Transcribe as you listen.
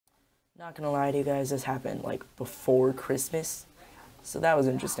Not gonna lie to you guys, this happened like before Christmas, so that was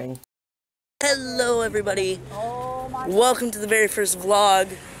interesting. Hello everybody, welcome to the very first vlog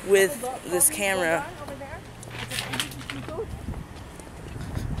with this camera.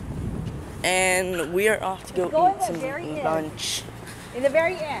 And we are off to go eat some lunch. In the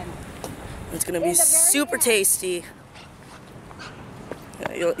very end. It's gonna be super tasty.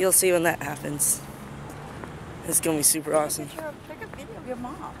 You'll see when that happens. It's gonna be super awesome. Take a video of your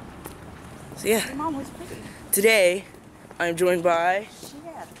mom. So yeah, Your mom was pretty. today I'm joined by...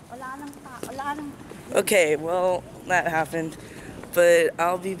 Okay, well, that happened. But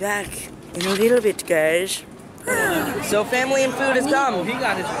I'll be back in a little bit, guys. So family and food has come.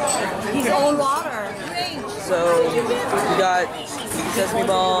 He's old water. So we got sesame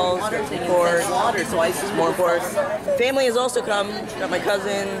balls, pork, more pork. Family has also come. Got my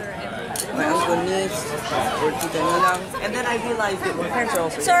cousin, my uncle and niece, and then I realized that my parents are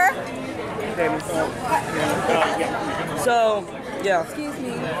also here. Sir? So, yeah. Excuse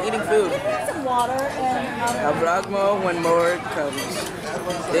me. Eating food. Some water and Abragmo when more comes.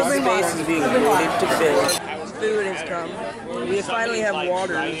 This space is being loaded to fill. Food has come. We finally have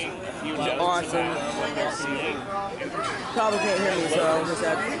water. It's awesome. Probably can't hear me, so I'll just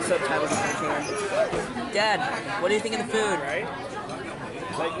add subtitles if I can. Dad, what do you think of the food?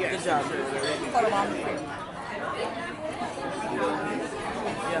 Good job.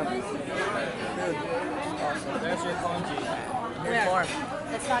 Yeah. Good. Awesome. There's your congee. There's more.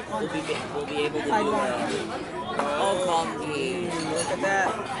 it's not congee. We'll be able to do oh, congee. Look at that.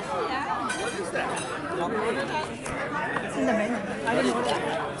 What is that? It's in the menu. I didn't know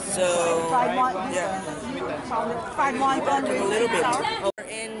that. So, yeah. Fried wonton. A little bit. Oh, we're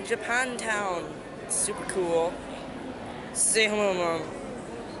in Japantown. It's super cool. Say hello, Mom.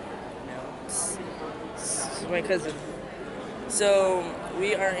 It's my cousin. So,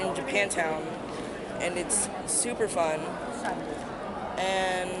 we are in Japantown, and it's super fun.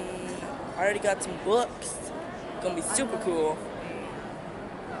 And I already got some books. It's gonna be super cool.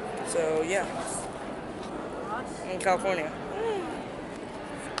 So, yeah. In California.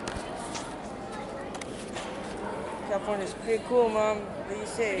 California's pretty cool, Mom. What do you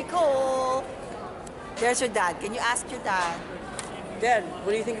say? Pretty cool. There's your dad. Can you ask your dad? Dad,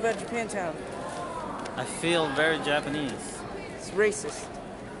 what do you think about Japantown? I feel very Japanese. It's racist.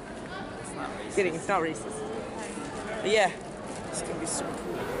 It's not racist. Kidding, it's not racist. But yeah, it's gonna be super cool.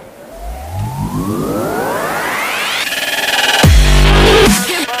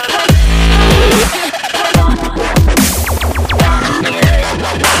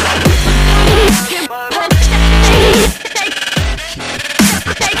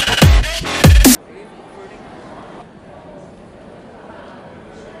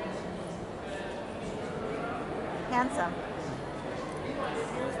 Handsome.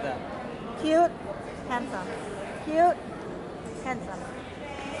 What's that? Cute. Handsome. Cute. Handsome.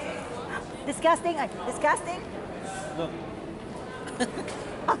 Disgusting. Disgusting. Look.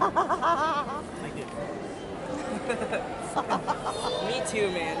 Me too,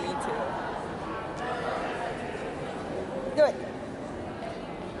 man, me too. Do it.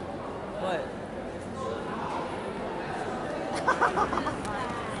 What?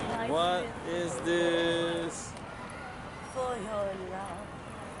 What is this? For your love.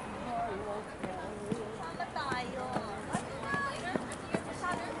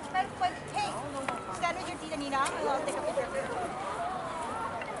 Hey, stand with your tita Nina. I'll take a picture.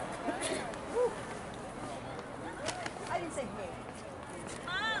 I didn't say hey.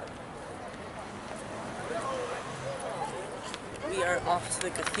 We are off to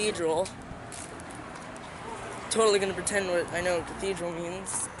the cathedral. Totally gonna pretend what I know what cathedral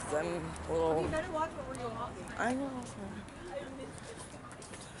means, because I'm a little... You better watch what we're walking. I know.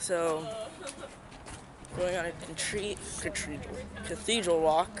 So, going on a cathedral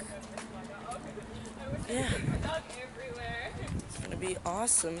walk. Yeah. It's gonna be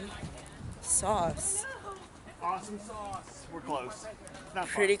awesome sauce. Awesome sauce. We're close. Not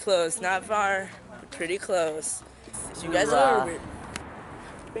far. Pretty close, not far, but pretty close. So you guys are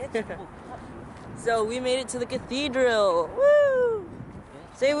So we made it to the cathedral. Woo!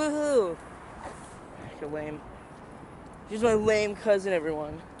 Say woohoo! You're lame. She's my lame cousin,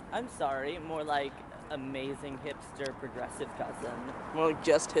 everyone. I'm sorry, more like amazing hipster progressive cousin. More like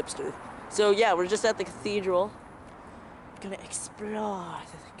just hipster. So yeah, we're just at the cathedral. Gonna explore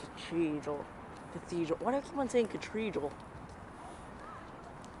the cathedral. Cathedral. Why do I keep on saying cathedral?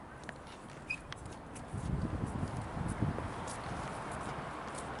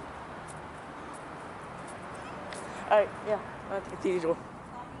 Alright, yeah, I'm at the cathedral.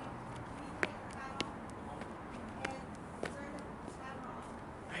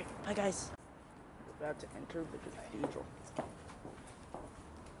 Alright, bye. Hi guys. We're about to enter the cathedral.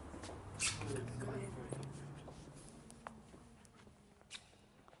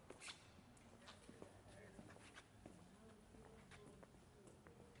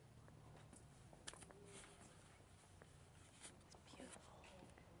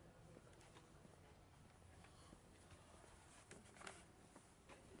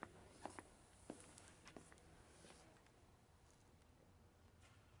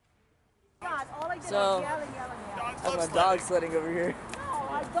 God, all I did So, was yell and yell and yell. I have my dog sledding over here. No,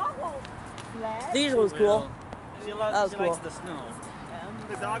 my dog won't sled. Cathedral was cool. She That was she cool. likes the snow.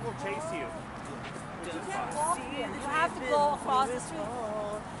 The dog will chase you. You can't walk here. You have to go across the street.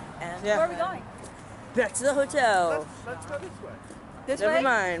 Yeah. Where are we going? Back to the hotel. Let's go this way. This Never way?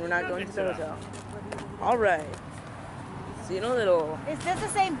 mind, we're not going to the hotel. Alright. See you in a little. Is this the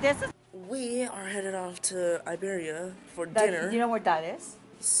same distance? We are headed off to Iberia for Do dinner. you know where that is?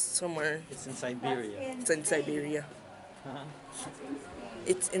 Somewhere. It's in Siberia. It's in Siberia.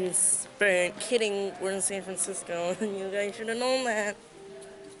 It's in Spain. Kidding, we're in San Francisco. You guys should have known that.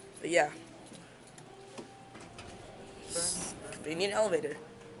 But yeah. Convenient elevator.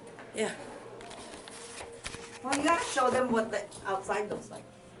 Yeah. Well, you gotta show them what the outside looks like.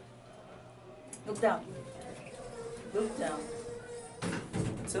 Look down. Look down.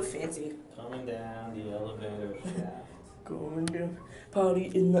 So fancy. Coming down the elevator shaft. Going down.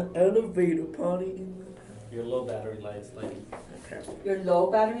 Party in the elevator. Party in the... Your low battery light's lighting. Okay. Your low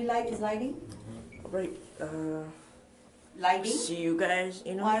battery light is lighting? Alright, Lighting? see you guys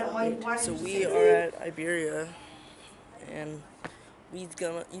in a Why minute. don't So you we say are at Iberia, and we're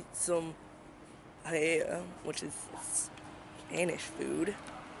gonna eat some paella, which is Spanish food.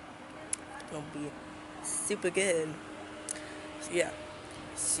 It's gonna be super good. So yeah,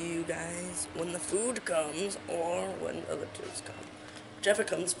 see you guys when the food comes or when the other tours come. Whichever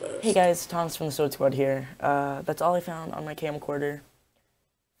comes first. Hey guys, Thomas from the Sword Squad here. That's all I found on my camcorder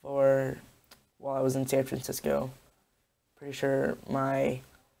for while I was in San Francisco. Pretty sure my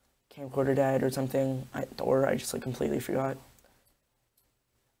camcorder died or something, or I just like completely forgot.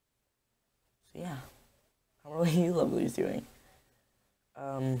 So yeah, how are you lovelies doing?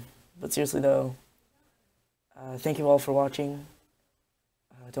 But seriously though, thank you all for watching.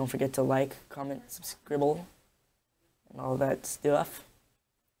 Don't forget to like, comment, subscribe, and all that stuff.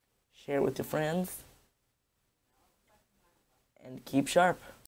 Share it with your friends, and keep sharp.